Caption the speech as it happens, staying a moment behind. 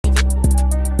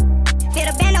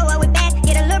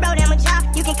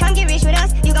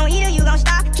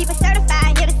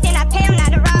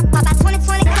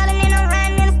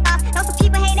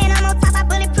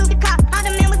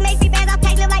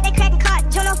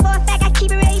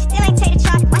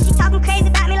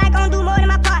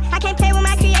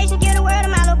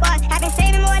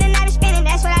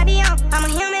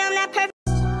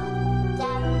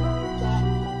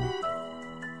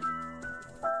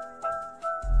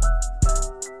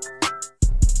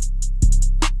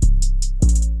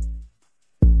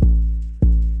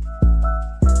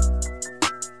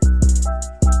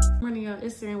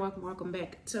Cire and welcome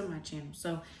back to my channel.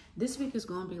 So this week is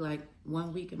going to be like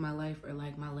 1 week in my life, or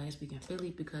like my last week in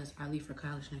Philly, because I leave for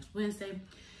college next Wednesday.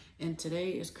 And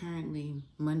today is currently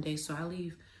Monday, so I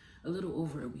leave a little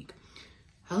over a week.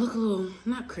 I look a little,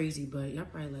 not crazy, but y'all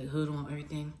probably like hood on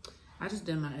everything. I just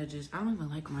did my edges. I don't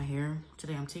even like my hair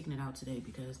today. I'm taking it out today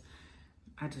because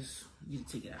I just need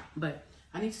to take it out. But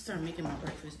I need to start making my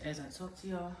breakfast as I talk to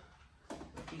y'all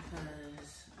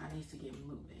because I need to get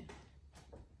moving.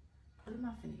 What am I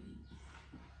finna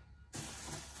eat?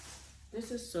 This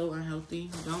is so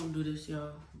unhealthy. Don't do this,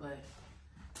 y'all. But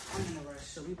I'm in a rush.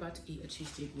 So we about to eat a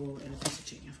cheesesteak roll and a piece of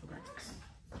chicken for breakfast.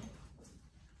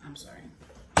 I'm sorry.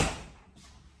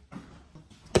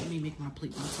 Let me make my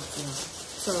plate myself.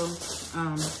 So,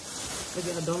 if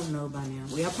y'all don't know by now,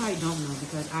 well, y'all probably don't know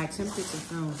because I attempted to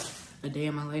film a day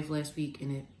of my life last week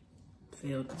and it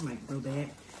failed like real bad.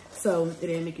 So it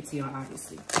didn't make it to y'all,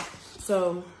 obviously.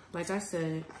 So, like I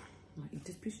said, I'm gonna eat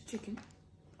this piece of chicken.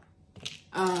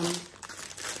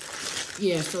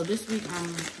 Yeah, so this week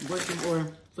I'm working,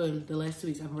 or for the last 2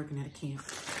 weeks I'm working at a camp.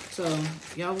 So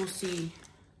y'all will see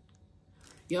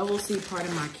part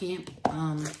of my camp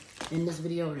in this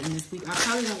video or in this week. I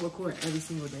probably don't record every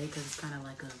single day because it's kind of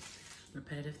like a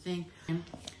repetitive thing. And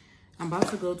I'm about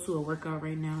to go to a workout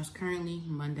right now. It's currently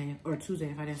Monday or Tuesday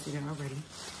if I didn't say that already.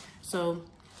 So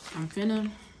I'm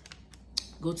finna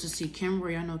go to see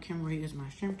Cire. I know Cire is my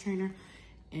strength trainer.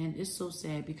 And it's so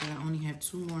sad because I only have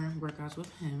 2 more workouts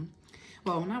with him.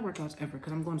 Well, not workouts ever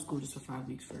because I'm going to school just for 5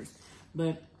 weeks first.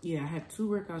 But yeah, I have 2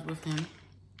 workouts with him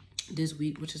this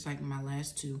week, which is like my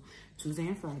last 2, Tuesday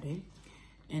and Friday.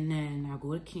 And then I'll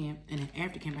go to camp. And then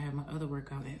after camp, I have my other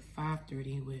workout at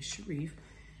 5:30 with Sharif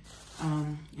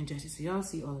and Jesse. So y'all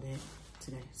see all that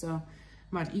today. So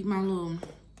I'm about to eat my little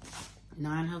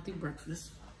non-healthy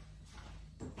breakfast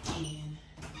and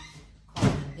call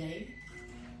it a day.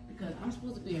 Because I'm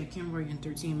supposed to be at Cire in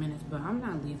 13 minutes, but I'm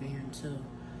not leaving here until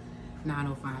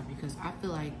 9:05 because I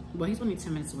feel like, well, he's only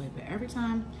 10 minutes away, but every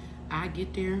time I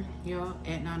get there, y'all,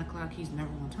 at 9 o'clock, he's never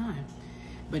on time.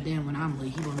 But then when I'm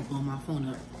late, he gonna blow my phone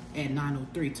up at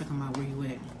 9:03 talking about where you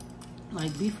at.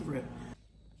 Like, be for real.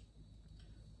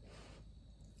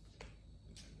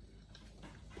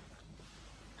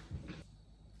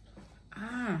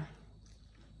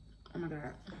 Oh my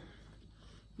God.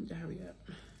 Need to hurry up.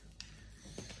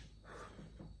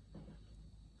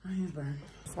 My hands burn.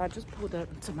 So I just pulled up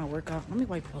to my workout. Let me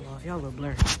wipe it all off. Y'all look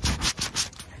blurry.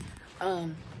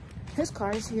 His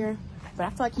car is here, but I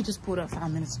feel like he just pulled up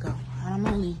 5 minutes ago. And I'm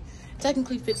only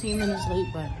technically 15 minutes late,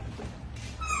 but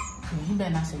he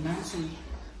better not say nothing to me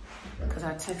because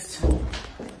I text him.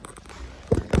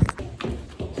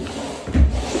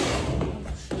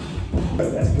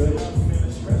 That's good.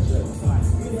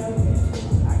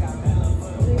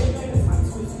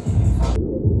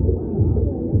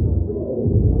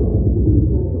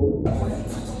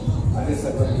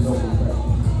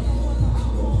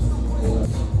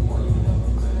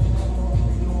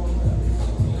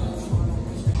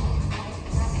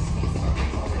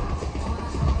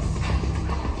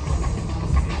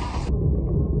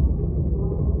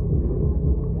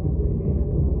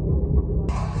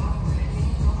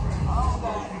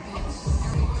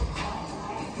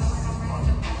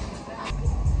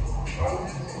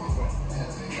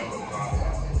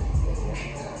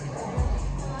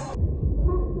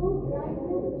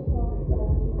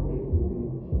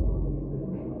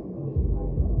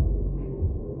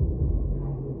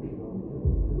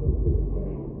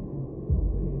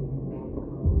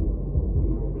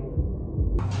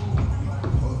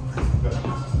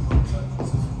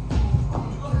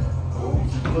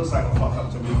 Looks like a fuck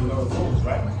up to me with those rules,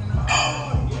 right?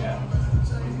 Oh, yeah.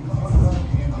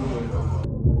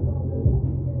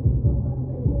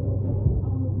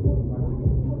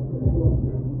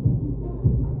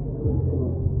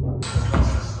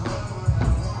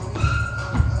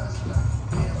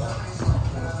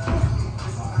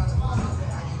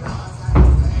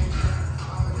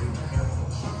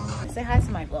 Say hi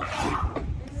to my vlog.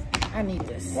 I need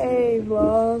this. Hey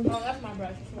vlog. Oh, that's my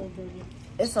brush.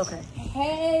 It's okay.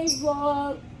 Hey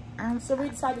vlog. So we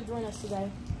decided to join us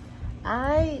today.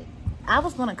 I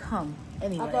was gonna come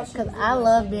anyway because I was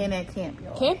love being at camp,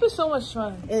 y'all. Camp is so much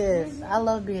fun. It is. I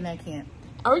love being at camp.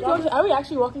 Are we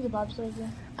actually walking to Bob's store today?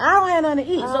 I don't have nothing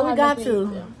to eat, so we got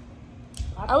to.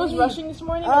 I was rushing this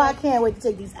morning. Oh, I can't wait to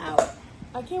take these out.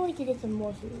 I can't wait to get some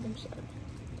more food. I'm sorry.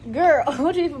 Girl,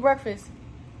 what'd you eat for breakfast?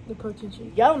 The protein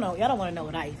shake. Y'all don't want to know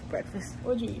what I eat for breakfast.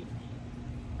 What'd you eat?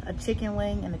 A chicken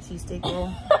wing and a cheesesteak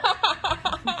roll.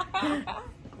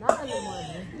 Not in the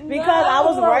morning. Because I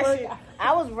was rushing.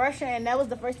 I was rushing, and that was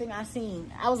the first thing I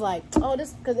seen. I was like, oh,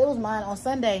 this, because it was mine on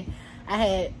Sunday. I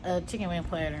had a chicken wing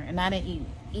platter, and I didn't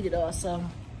eat it all, so.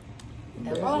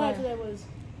 All I had today was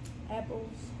apples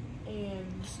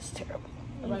and This is terrible.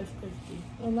 Rice Krispies.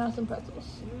 And now some pretzels.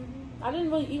 Mm-hmm. I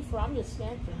didn't really eat for. I'm just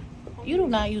snacking. You do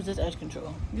not use this edge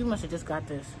control. You must have just got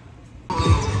this.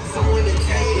 Someone to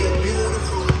tell you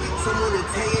beautiful. Someone to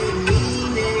tell you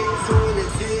mean it. Someone to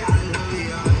tell you I love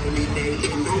you every day.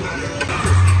 And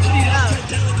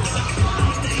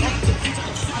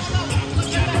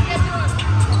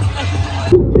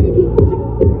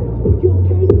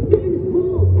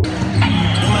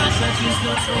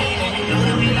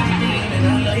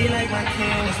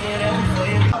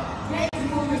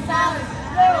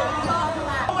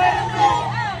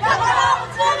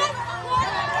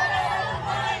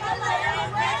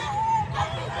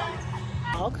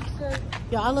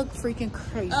Y'all look freaking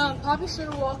crazy. Poppy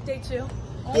Cire Walk day 2.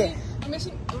 Yeah. We're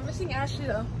missing Ashley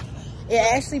though.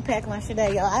 Yeah, Ashley packed lunch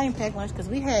today, y'all. I didn't pack lunch because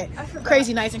we had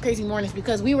crazy nights and crazy mornings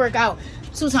because we work out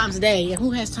 2 times a day. And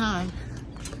who has time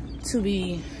to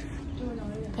be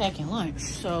packing lunch?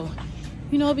 So,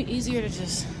 you know, it'd be easier to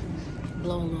just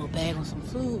blow a little bag on some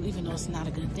food, even though it's not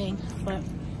a good thing. But,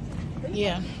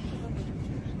 yeah.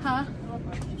 Huh?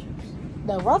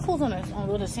 The Ruffles on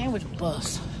the sandwich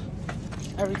bust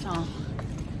every time.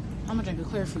 I'm gonna drink a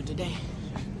clear fruit today.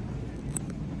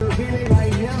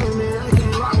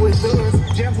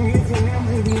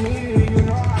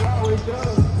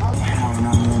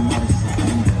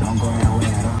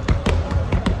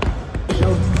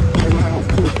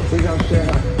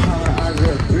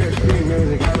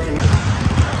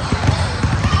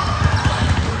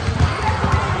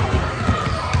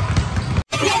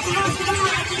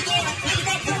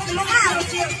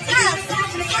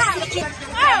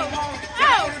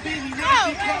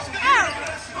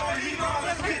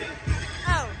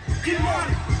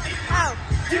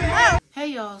 Hey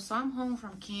y'all, so I'm home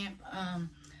from camp.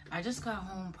 I just got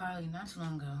home probably not too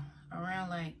long ago, around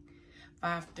like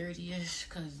 5:30ish,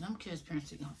 because them kids' parents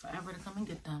taking forever to come and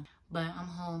get them. But I'm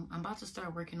home. I'm about to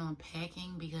start working on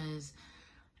packing because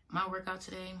my workout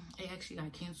today, it actually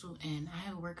got canceled, and I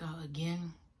have a workout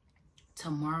again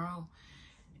tomorrow.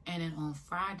 And then on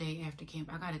Friday after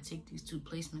camp, I gotta take these 2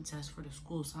 placement tests for the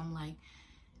school. So I'm like,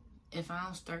 if I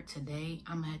don't start today,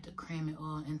 I'm gonna have to cram it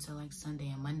all into like Sunday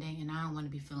and Monday, and I don't want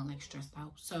to be feeling like stressed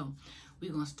out. So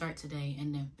we're gonna start today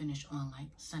and then finish on like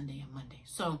Sunday and Monday.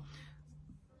 So,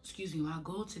 excuse me, my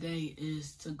goal today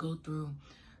is to go through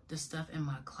the stuff in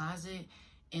my closet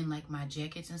and like my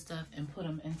jackets and stuff and put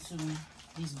them into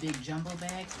these big jumbo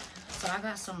bags. So I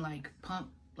got some like pump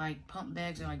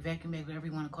bags or like vacuum bags, whatever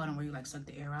you want to call them, where you like suck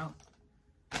the air out.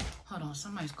 Hold on,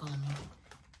 somebody's calling me.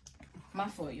 My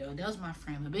fault, y'all. That was my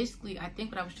friend. But basically, I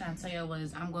think what I was trying to tell y'all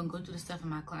was I'm going to go through the stuff in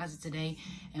my closet today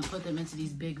and put them into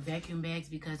these big vacuum bags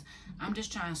because I'm just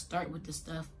trying to start with the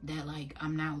stuff that, like,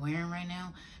 I'm not wearing right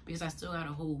now because I still got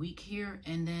a whole week here.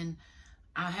 And then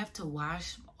I have to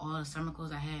wash all the summer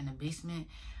clothes I had in the basement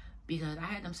because I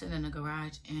had them sitting in the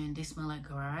garage and they smell like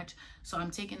garage. So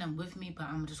I'm taking them with me, but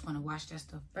I'm just going to wash that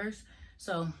stuff first.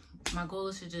 So my goal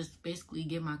is to just basically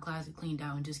get my closet cleaned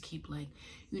out and just keep like,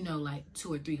 you know, like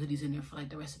 2 or 3 hoodies in there for like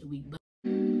the rest of the week. But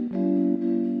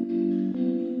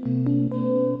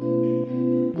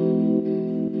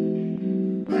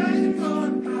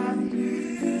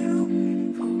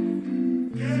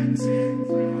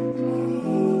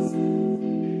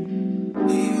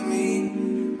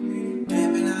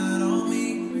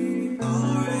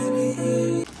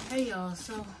hey y'all,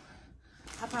 so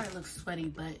I probably look sweaty,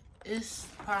 but it's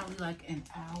probably like an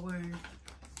hour.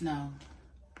 No,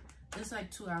 it's like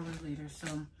 2 hours later. So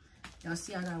y'all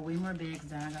see I got way more bags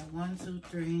down. I got 1, 2,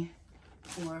 3,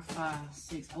 4, 5,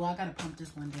 6. Well, I gotta pump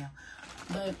this one down.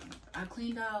 But I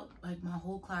cleaned out like my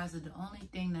whole closet. The only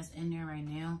thing that's in there right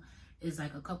now is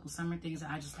like a couple summer things that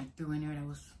I just like threw in there that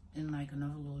was in like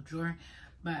another little drawer.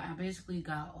 But I basically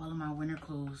got all of my winter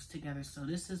clothes together. So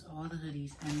this is all the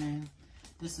hoodies, and then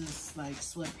this is like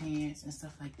sweatpants and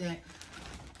stuff like that.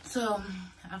 So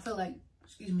I feel like,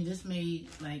 excuse me, this made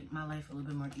like my life a little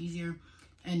bit more easier.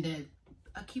 And that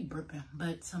I keep burping,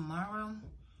 but tomorrow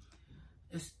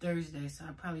is Thursday, so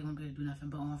I probably won't be able to do nothing.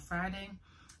 But on Friday,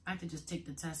 I have to just take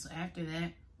the test. So after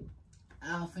that,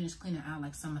 I'll finish cleaning out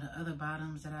like some of the other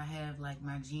bottoms that I have, like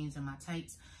my jeans and my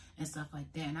tights and stuff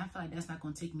like that. And I feel like that's not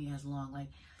going to take me as long. Like,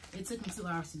 it took me 2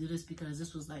 hours to do this because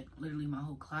this was like literally my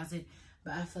whole closet.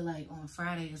 But I feel like on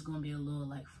Friday, it's going to be a little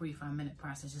like 45-minute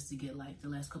process just to get like the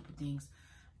last couple things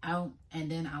out. And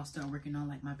then I'll start working on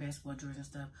like my basketball drawers and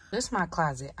stuff. This is my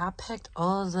closet. I packed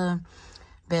all the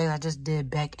bags I just did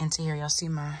back into here. Y'all see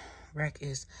my rack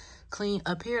is clean.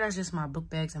 Up here, that's just my book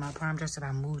bags and my prom dress that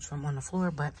I moved from on the floor.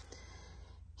 But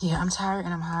Yeah, I'm tired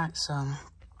and I'm hot, so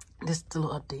this is the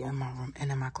little update in my room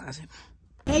and in my closet.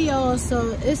 Hey y'all,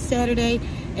 so it's Saturday,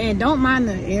 and don't mind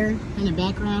the air in the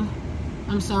background.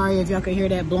 I'm sorry if y'all can hear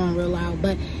that blowing real loud,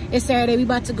 but it's Saturday. We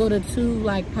about to go to 2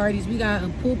 like parties. We got a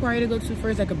pool party to go to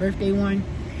first, like a birthday one,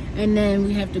 and then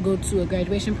we have to go to a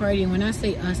graduation party. And when I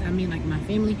say us, I mean like my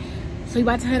family. So we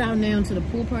about to head out now to the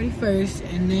pool party first,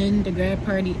 and then the grad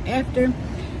party after.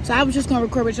 So I was just gonna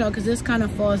record with y'all because this kind of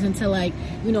falls into like,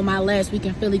 you know, my last week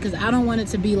in Philly, because I don't want it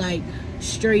to be like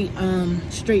straight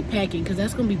packing, because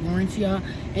that's gonna be boring to y'all.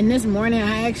 And this morning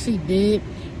I actually did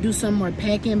do some more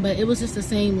packing, but it was just the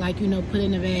same, like, you know, put it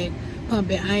in the bag,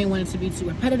 pump it. I ain't want it to be too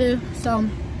repetitive. So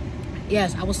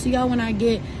yes, I will see y'all when I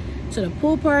get to the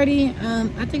pool party.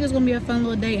 I think it's gonna be a fun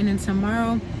little day. And then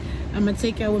tomorrow I'm gonna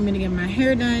take y'all with me to get my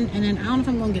hair done, and then I don't know if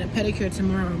I'm gonna get a pedicure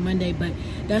tomorrow or Monday, but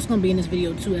that's gonna be in this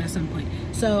video too at some point.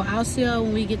 So I'll see y'all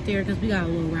when we get there, because we got a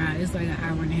little ride. It's like an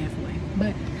hour and a half away,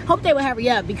 but hope they will hurry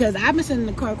up, because I've been sitting in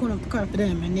the car, calling up the car for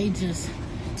them, and they just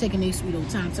taking their sweet old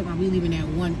time. So I'm gonna be leaving at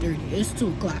 1:30. It's 2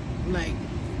 o'clock. Like,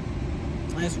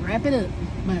 let's wrap it up.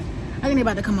 But I think they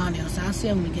about to come on now, so I'll see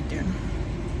y'all when we get there.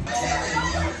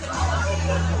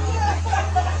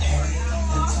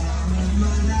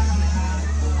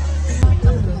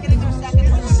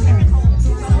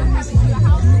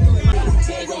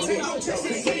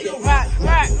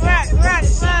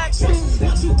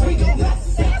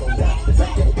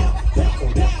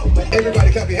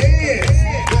 Everybody clap your hands.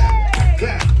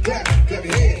 Clap, clap, clap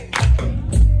your hands.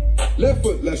 Left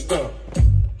foot, let's start.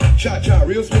 Cha-cha,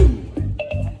 real smooth.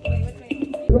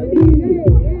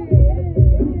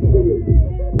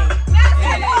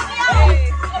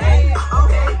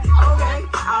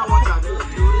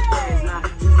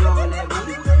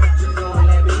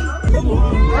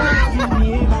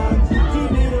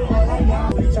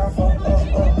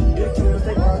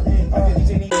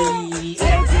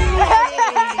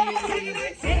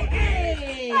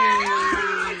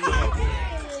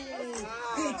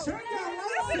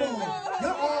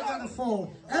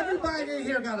 Everybody in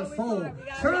here got a phone.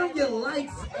 Turn your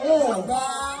lights off.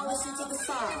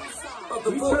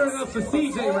 We turning up for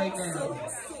CJ right now.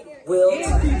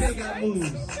 And CJ got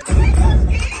moves.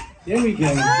 There we go.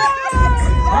 CJ, you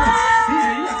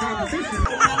got competition.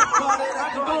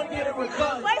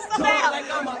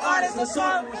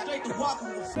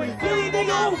 Philly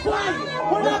nigga on fire.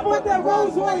 When I bought that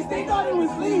Rolls Royce, they thought it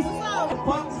was leased.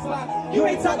 You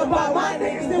ain't talking about my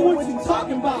niggas, then what you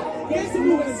talking about? Gangsta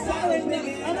moving a silent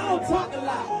nigga, and I don't talk a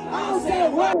lot. I don't say a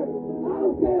word.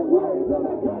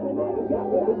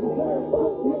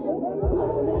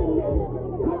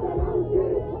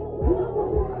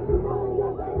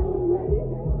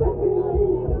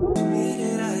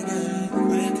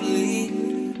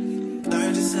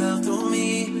 Learn yourself through me.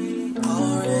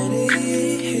 Already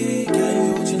gave you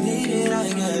what you needed, I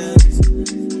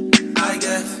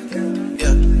guess,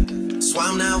 yeah. So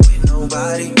I'm not with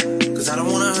nobody, cause I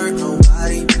don't wanna hurt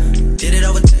nobody. Did it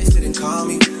over text, didn't call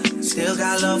me. Still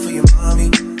got love for your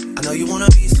mommy. I know you wanna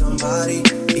be somebody,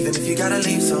 even if you gotta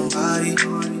leave somebody.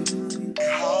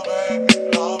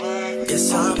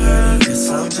 Yes, I'm hurt, yes,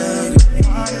 I'm jaded.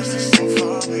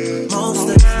 Most of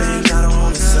the things I don't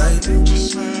wanna say,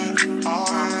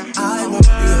 I won't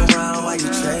be around while you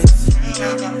chase.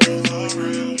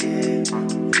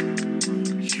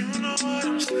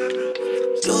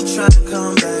 You'll try to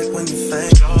come back when you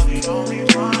faint. I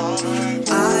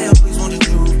always want the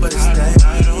truth, but it's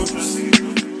dangerous.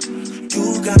 You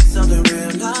got something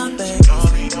real, not fake.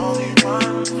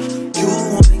 You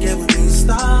wanna get with me,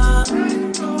 stop.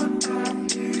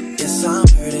 Yes, I'm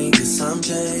hurting, yes, I'm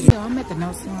jaded. Yo, I'm at the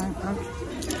nail salon.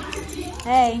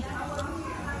 Hey.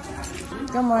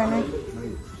 Good morning.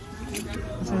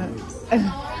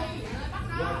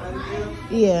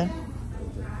 Yeah.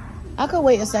 I could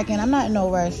wait a second. I'm not in no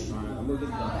rush.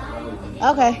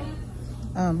 Okay.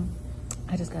 I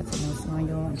just got to nail salon,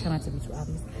 y'all. I'm trying not to be too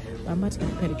obvious, but I'm about to get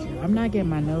a pedicure. I'm not getting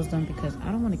my nails done because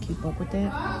I don't want to keep up with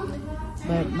that.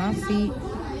 But my feet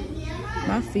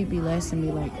be lasting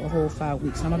me like a whole 5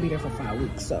 weeks. I'm gonna be there for 5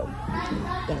 weeks, so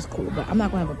that's cool. But I'm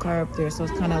not gonna have a car up there, so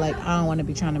it's kind of like I don't want to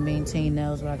be trying to maintain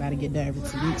nails where I gotta get done every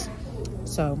 2 weeks.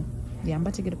 So yeah, I'm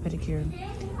about to get a pedicure,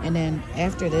 and then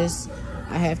after this,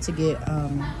 I have to get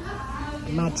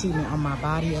my treatment on my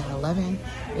body at 11.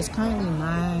 It's currently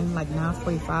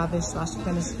 9:45ish, so I should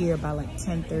finish here by like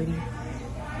 10:30.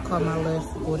 Call my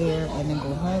lift, go there, and then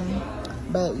go home.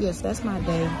 But yes, that's my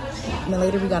day. And then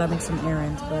later we gotta make some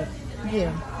errands. But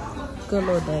yeah, good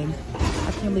little day.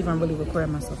 I can't believe I'm really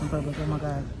recording myself in public. Oh my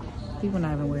god, people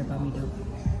not even worried about me though.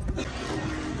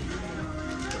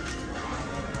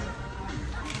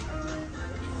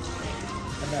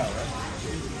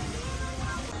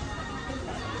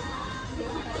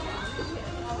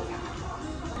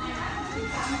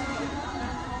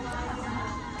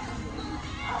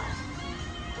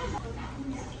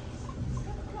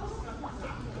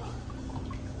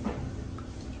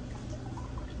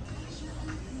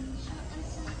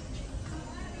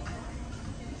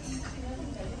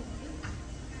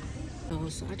 though.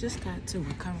 So I just got to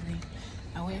recovery.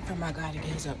 I'm waiting for my guy to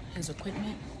get his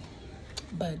equipment.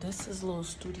 But this is a little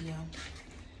studio.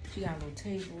 He got a little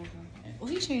table. Well,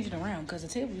 he changed it around because the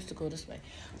table used to go this way.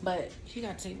 But he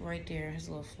got a table right there, his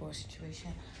little floor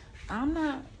situation. I'm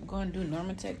not going to do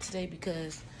Normatec today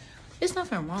because there's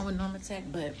nothing wrong with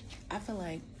Normatec, but I feel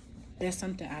like that's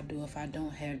something I do if I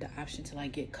don't have the option to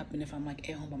like get cupping if I'm like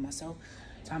at home by myself.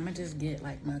 So I'm gonna just get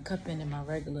like my cupping and my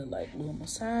regular like little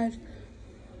massage.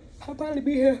 I'll probably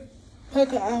be here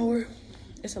like an hour.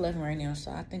 It's 11 right now,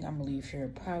 so I think I'm gonna leave here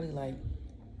probably like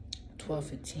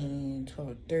 12:15,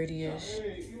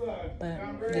 12:30ish.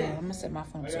 But yeah, I'm gonna set my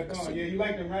phone so I can see. Yeah, you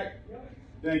like them, right?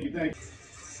 Thank you, thank you.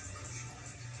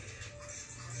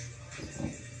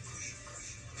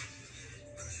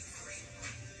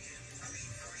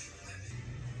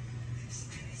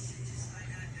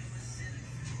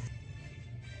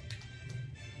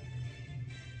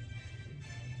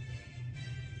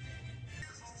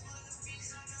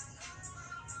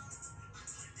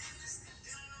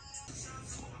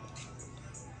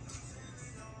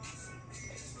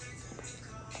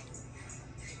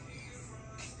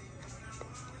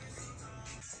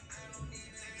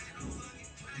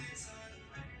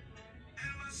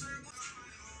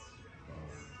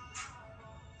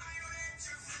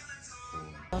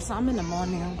 So I'm in the mall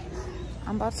now.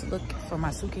 I'm about to look for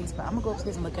my suitcase, but I'm gonna go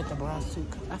upstairs and look at the bras too.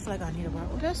 I feel like I need a bra.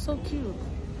 Oh, that's so cute.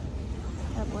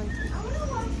 That boy.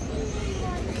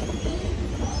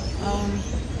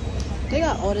 They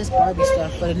got all this Barbie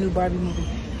stuff for the new Barbie movie,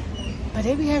 but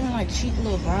they be having like cheap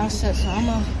little bra sets. So I'm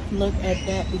gonna look at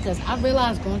that because I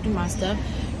realized going through my stuff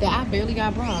that I barely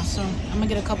got bras. So I'm gonna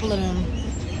get a couple of them.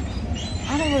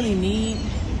 I don't really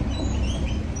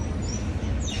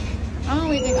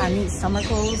think I need summer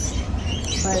clothes,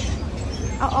 but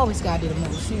I always gotta do the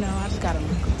most, you know. I just gotta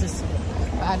look at this.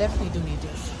 But I definitely do need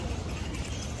this.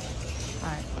 All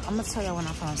right, I'm gonna tell y'all when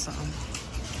I find something.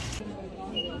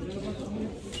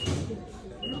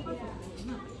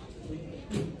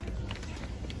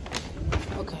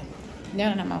 Okay, now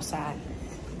that I'm outside,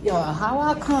 yo, how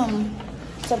I come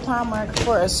to Primark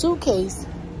for a suitcase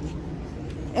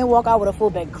and walk out with a full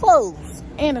bag of clothes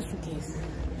and a suitcase?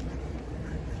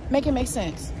 Make it make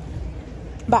sense.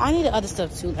 But I needed other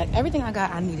stuff too. Like everything I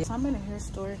got, I needed. So I'm in a hair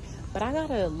store, but I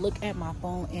gotta look at my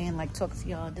phone and like talk to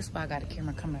y'all. This is why I got a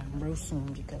camera coming out real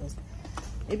soon because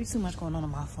it be too much going on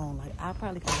my phone. Like I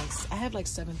probably got like, I have like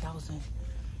 7,000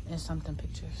 and something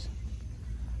pictures.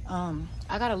 I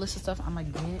got a list of stuff I'm gonna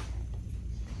get.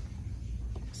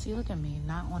 See, look at me,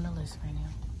 not on the list right now.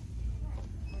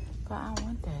 But I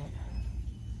want that.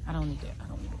 I don't need that. I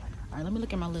don't need it. All right, let me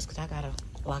look at my list because I gotta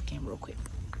lock in real quick.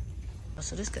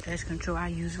 So this is the edge control I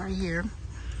use right here.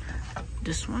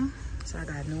 This one. So I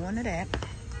got a new one of that.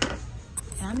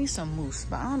 And I need some mousse,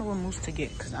 but I don't know what mousse to get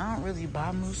because I don't really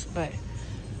buy mousse, but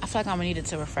I feel like I'm gonna need it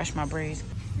to refresh my braids.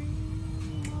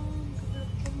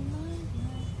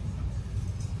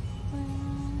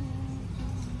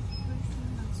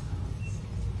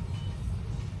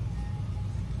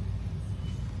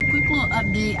 Quick little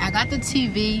update. I got the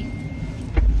TV.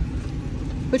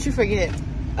 What you forget?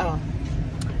 Oh.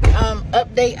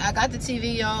 Update, I got the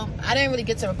TV, y'all. I didn't really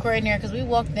get to record in there because we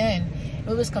walked in.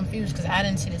 We was confused because I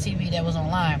didn't see the TV that was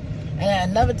online. And then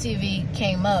another TV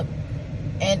came up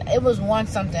and it was one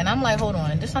something. I'm like, hold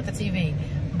on, this not the TV.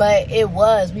 But it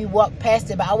was. We walked past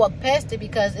it, but I walked past it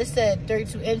because it said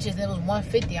 32 inches and it was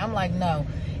 $150. I'm like, no,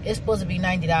 it's supposed to be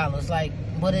 $90. Like,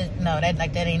 what is, no, that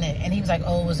ain't it. And he was like,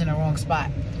 oh, it was in the wrong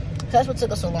spot. So that's what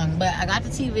took us so long. But I got the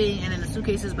TV and then the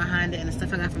suitcases behind it and the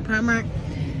stuff I got from Primark.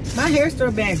 My hair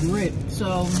store bag ripped,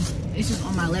 so it's just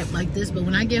on my lap like this. But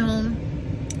when I get home,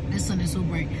 this sun is so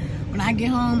bright. When I get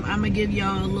home, I'm gonna give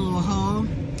y'all a little haul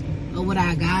of what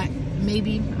I got.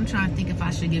 Maybe I'm trying to think if I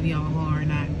should give y'all a haul or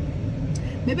not.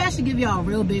 Maybe I should give y'all a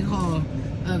real big haul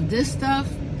of this stuff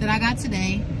that I got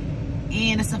today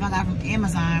and the stuff I got from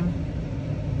Amazon.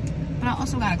 But I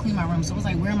also gotta clean my room, so I was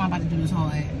like, where am I about to do this haul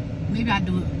at? Maybe I'll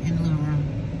do it in the living room.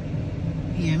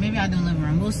 Yeah, maybe I'll do it in the living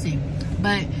room. We'll see.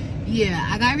 But yeah,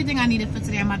 I got everything I needed for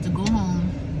today. I'm about to go home,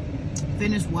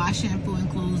 finish washing and folding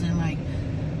clothes, and like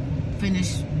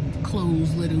finish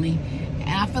clothes literally. And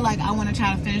I feel like I want to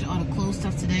try to finish all the clothes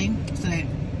stuff today so that,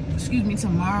 excuse me,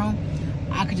 tomorrow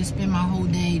I could just spend my whole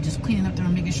day just cleaning up the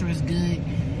room, making sure it's good,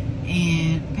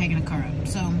 and packing the car up.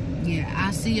 So yeah,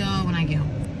 I'll see y'all when I get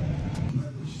home.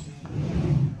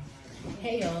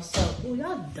 Hey y'all, so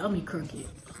y'all dummy crooked.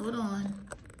 Hold on.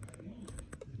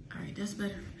 All right, that's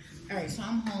better. All right, so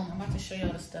I'm home. I'm about to show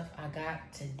y'all the stuff I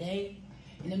got today.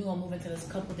 And then we're gonna move into this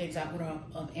couple things I ordered off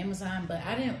of Amazon, but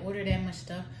I didn't order that much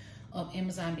stuff. off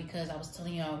Amazon because I was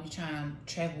telling y'all we try and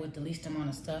travel with the least amount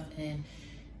of stuff and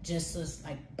just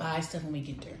like buy stuff when we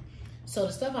get there. So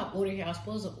the stuff I ordered here, I was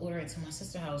supposed to order it to my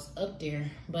sister's house up there,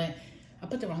 but I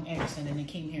put the wrong address in and it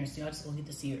came here, so y'all just gonna get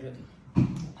to see it early.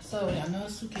 So y'all know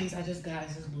the suitcase I just got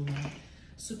is this blue one.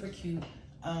 Super cute.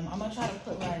 I'm gonna try to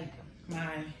put like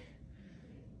my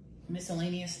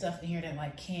miscellaneous stuff in here that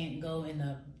like can't go in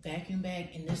the vacuum bag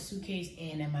in this suitcase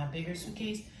and in my bigger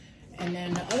suitcase. And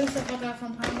then the other stuff I got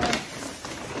from Hallmark,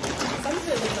 some of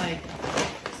it was like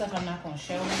stuff I'm not gonna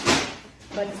show.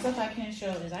 But the stuff I can show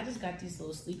is I just got these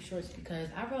little sleep shorts because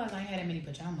I realized I ain't had that many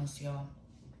pajamas, y'all.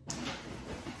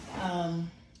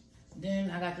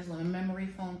 Then I got this little memory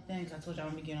foam thing because I told y'all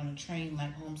I'm gonna get on a train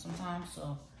like home sometime.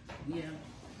 So yeah,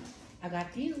 I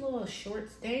got these little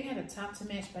shorts. They ain't had a top to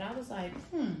match, but I was like,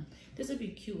 this would be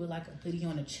cute with like a hoodie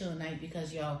on a chill night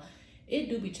because y'all, it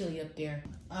do be chilly up there.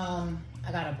 I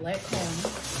got a black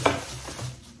comb.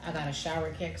 I got a shower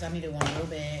cap because I needed one real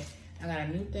bad. I got a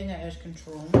new thing of edge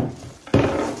control.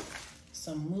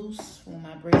 Some mousse when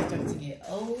my braids start to get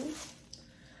old.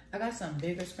 I got some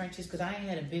bigger scrunchies because I ain't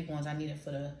had the big ones I needed for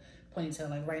the ponytail.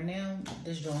 Like right now,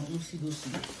 this joint loosey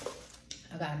goosey.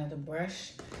 I got another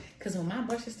brush because when my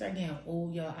brushes start getting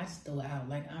old, y'all, I just throw it out.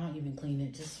 Like I don't even clean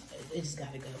it. It just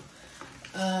gotta go.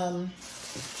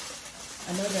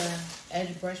 Another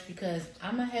edge brush because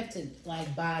I'm gonna have to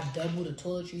like buy double the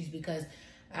toiletries because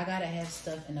I gotta have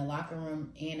stuff in the locker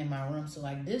room and in my room. So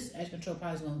like this edge control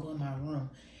probably is gonna go in my room.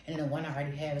 And then the one I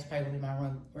already have is probably gonna be in my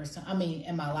room. Or some, I mean,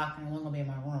 in my locker room, one gonna be in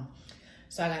my room.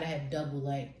 So I gotta have double,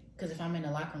 like, cause if I'm in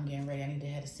the locker room getting ready, I need to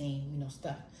have the same, you know,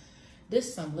 stuff. This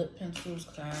is some lip pencils,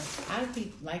 cause I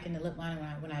be liking the lip liner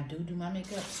when I do my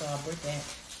makeup. So I'll break that.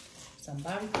 Some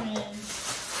bobby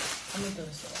pins. Let me throw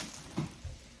this away.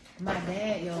 My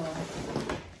dad, y'all,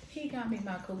 he got me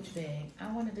my Coach bag.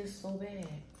 I wanted this so bad.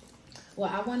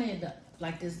 Well, I wanted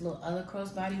like this little other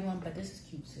crossbody one, but this is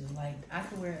cute too. Like I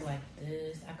could wear it like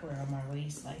this. I could wear it on my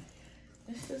waist. Like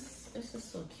it's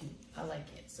just so cute. I like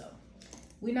it. So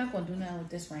we're not gonna do nothing with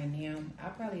this right now.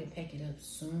 I'll probably pack it up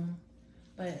soon,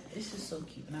 but it's just so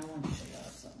cute, and I want to show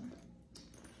y'all something.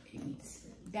 It needs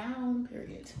down.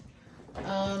 Period.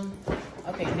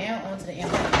 Okay, now on to the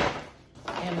Amazon.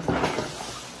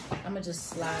 I'm gonna just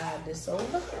slide this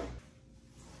over.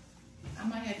 I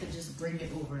might have to just bring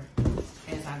it over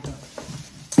as I go.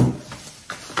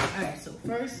 All right, so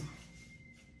first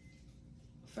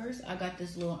I got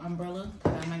this little umbrella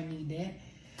because I might need that.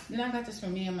 Then I got this for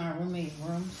me and my roommate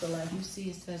room. So like you see,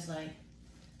 it says like,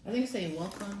 I think it say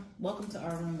welcome to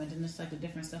our room, and then there's like the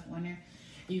different stuff on there.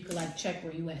 You could like check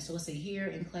where you at. So it say here,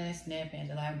 in class, nap, at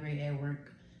the library, at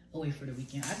work, away for the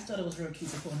weekend. I just thought it was real cute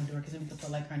to put on the door because then we could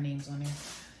put like our names on there.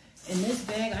 In this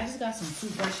bag, I just got some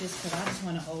toothbrushes because I just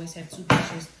want to always have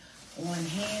toothbrushes on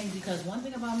hand because one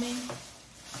thing about me,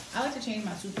 I like to change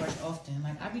my toothbrush often.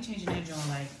 Like I be changing that joint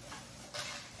like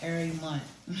every month.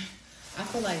 I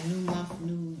feel like new month,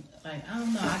 like I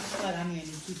don't know. I just feel like I need a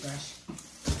new toothbrush.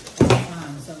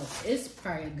 So it's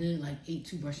probably a good like 8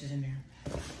 toothbrushes in there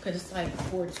because it's like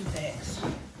 4 2-packs.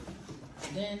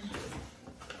 Then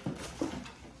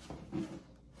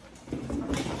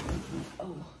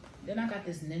Then I got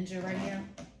this Ninja right here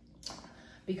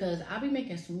because I'll be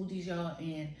making smoothies, y'all,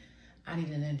 and I need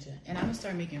a Ninja. And I'm gonna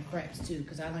start making fraps too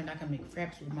because I learned I can make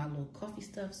fraps with my little coffee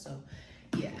stuff. So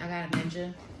yeah, I got a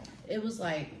Ninja. It was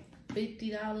like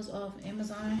 $50 off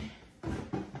Amazon.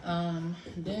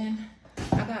 Then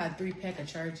I got a 3-pack of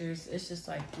chargers. It's just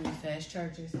like 3 fast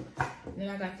chargers. Then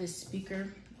I got this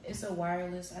speaker. It's a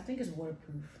wireless. I think it's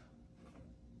waterproof.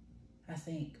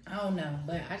 I don't know,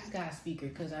 but I just got a speaker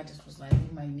because I just was like,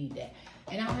 we might need that.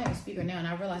 And I don't have a speaker now, and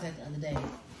I realized that the other day.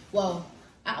 Well,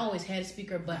 I always had a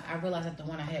speaker, but I realized that the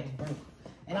one I had was broke.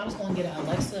 And I was going to get an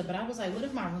Alexa, but I was like, what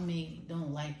if my roommate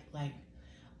don't like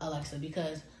Alexa?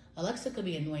 Because Alexa could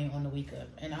be annoying on the wake up,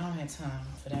 and I don't have time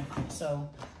for that. So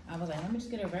I was like, let me just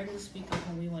get a regular speaker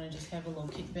when we want to just have a little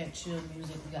kickback, chill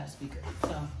music. We got a speaker.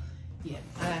 So yeah,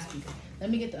 I got a speaker. Let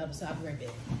me get the other, so I'll be right back.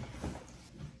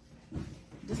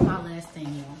 This is my last thing,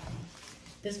 y'all.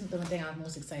 This is the thing I was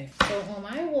most excited for. So on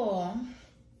my wall,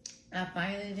 I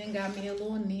finally then got me a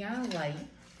little neon light.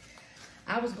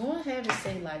 I was going to have it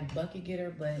say like bucket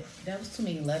getter, but that was too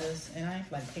many letters, and I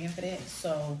ain't like paying for that.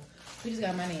 So we just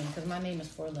got my name because my name is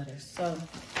 4 letters. So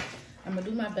I'm gonna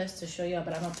do my best to show y'all,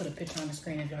 but I'm gonna put a picture on the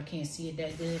screen if y'all can't see it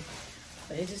that good.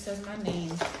 But it just says my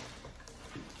name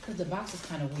because the box is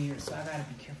kind of weird, so I gotta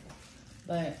be careful.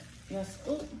 But yes,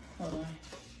 oh, hold on.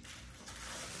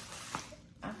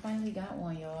 I finally got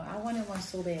one, y'all. I wanted one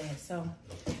so bad. So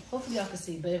hopefully y'all can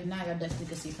see. But if not, y'all definitely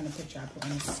can see from the picture I put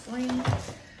on the screen.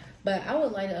 But I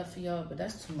would light it up for y'all, but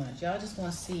that's too much. Y'all just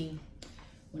want to see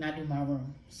when I do my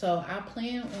room. So I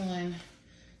plan on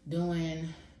doing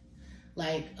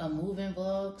like a moving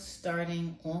vlog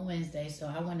starting on Wednesday. So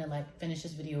I want to like finish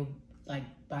this video like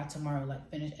by tomorrow, like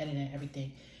finish editing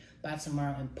everything by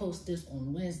tomorrow and post this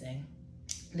on Wednesday.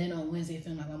 Then on Wednesday,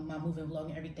 film like my moving vlog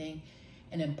and everything,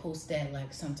 and then post that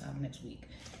like sometime next week.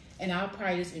 And I'll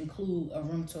probably just include a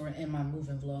room tour in my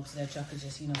moving vlog so that y'all could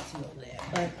just, you know, see all that.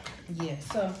 But yeah,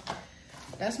 so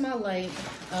that's my light.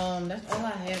 That's all I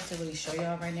have to really show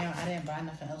y'all right now. I didn't buy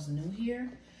nothing else new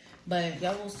here, but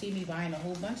y'all will see me buying a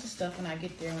whole bunch of stuff when I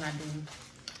get there, when I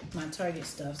do my Target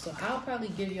stuff. So I'll probably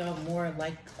give y'all more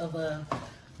like of a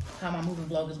how my moving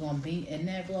vlog is going to be in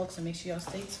that vlog. So make sure y'all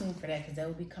stay tuned for that, because that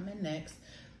will be coming next.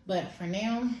 But for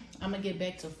now, I'm going to get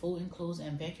back to folding clothes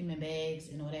and vacuuming bags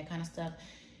and all that kind of stuff.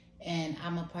 And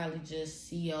I'm going to probably just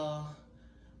see y'all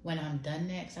when I'm done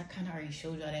next. I kind of already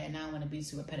showed y'all that, and I don't want to be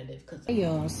too repetitive. Hey,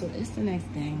 y'all, so it's the next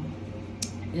thing.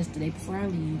 It's the day before I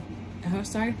leave.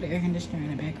 Sorry for the air conditioner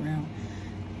in the background.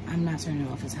 I'm not turning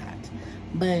it off, it's hot.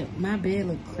 But my bed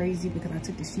looked crazy because I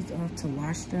took the sheets off to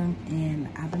wash them, and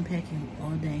I've been packing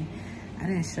all day. I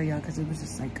didn't show y'all because it was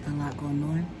just like a lot going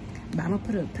on. But I'm going to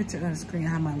put a picture on the screen of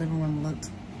how my living room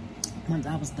looked once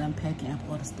I was done packing up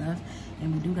all the stuff.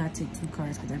 And we do got to take 2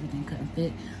 cars because everything couldn't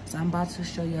fit. So I'm about to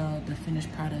show y'all the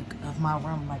finished product of my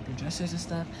room, like the dressers and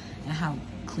stuff, and how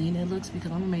clean it looks,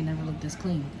 because my room may never look this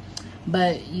clean.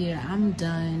 But yeah, I'm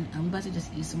done. I'm about to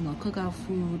just eat some little cookout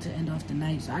food to end off the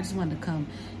night. So I just wanted to come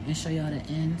and show y'all the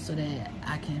end so that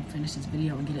I can finish this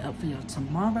video and get it up for y'all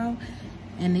tomorrow.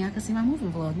 And then I can see my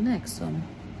moving vlog next. So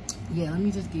yeah, let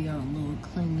me just give y'all a little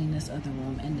cleanliness of the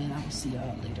room, and then I will see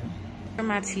y'all later. For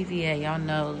my TV at, y'all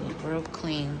know, real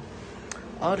clean.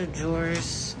 All the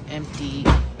drawers empty,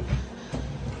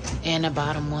 and the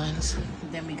bottom ones.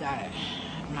 Then we got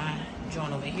my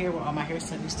joint over here where all my hair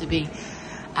stuff used to be.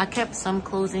 I kept some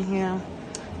clothes in here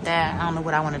that I don't know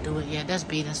what I want to do with yet. That's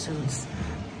bathing suits.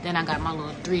 Then I got my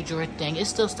little 3-drawer thing. It's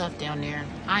still stuff down there.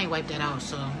 I ain't wiped that out,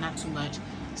 so not too much.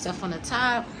 Stuff on the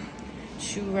top.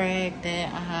 Shoe rag,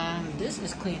 that, This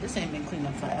is clean. This ain't been cleaned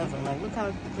up forever. Like, look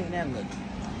how clean that look.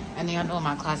 And then y'all know what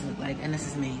my closet look like, and this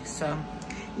is me. So,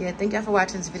 yeah, thank y'all for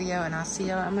watching this video, and I'll see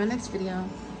y'all in my next video.